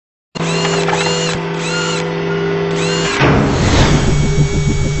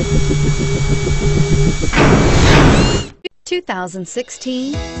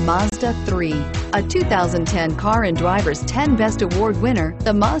2016 Mazda 3. A 2010 Car and Driver's 10 Best Award winner,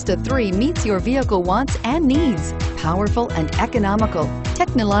 the Mazda 3 meets your vehicle wants and needs. Powerful and economical,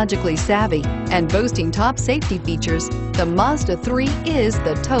 technologically savvy, and boasting top safety features, the Mazda 3 is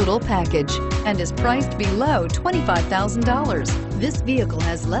the total package and is priced below $25,000. This vehicle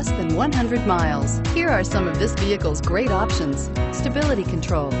has less than 100 miles. Here are some of this vehicle's great options: stability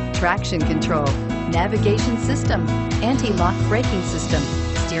control, traction control, navigation system, anti-lock braking system,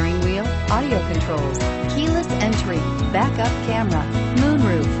 steering wheel audio controls, keyless entry, backup camera,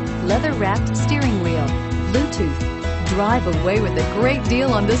 moonroof, leather-wrapped steering wheel, Bluetooth. Drive away with a great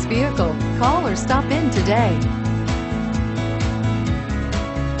deal on this vehicle. Call or stop in today.